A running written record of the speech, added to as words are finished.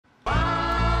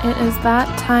It is that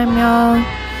time, y'all.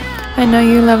 I know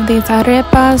you love these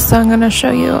arepas, so I'm gonna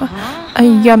show you a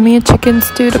yummy chicken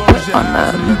stew to put on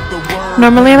them.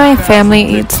 Normally my family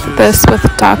eats this with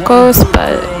tacos,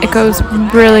 but it goes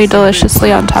really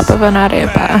deliciously on top of an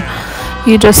arepa.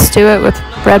 You just stew it with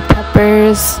red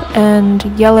peppers and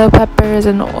yellow peppers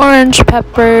and orange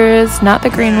peppers, not the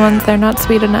green ones, they're not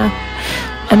sweet enough.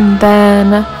 And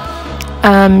then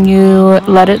you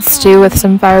let it stew with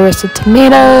some fire roasted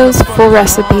tomatoes. Full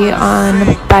recipe on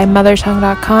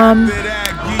bymothertongue.com.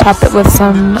 Top it with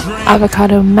some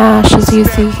avocado mash, as you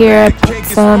see here. I put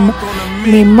some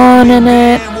limon in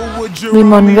it,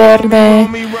 limon verde,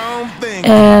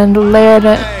 and layered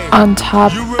it on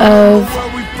top of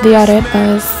the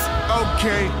arepas.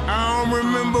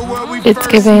 It's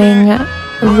giving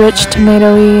rich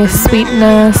tomatoey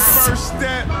sweetness,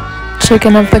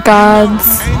 chicken of the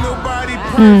gods.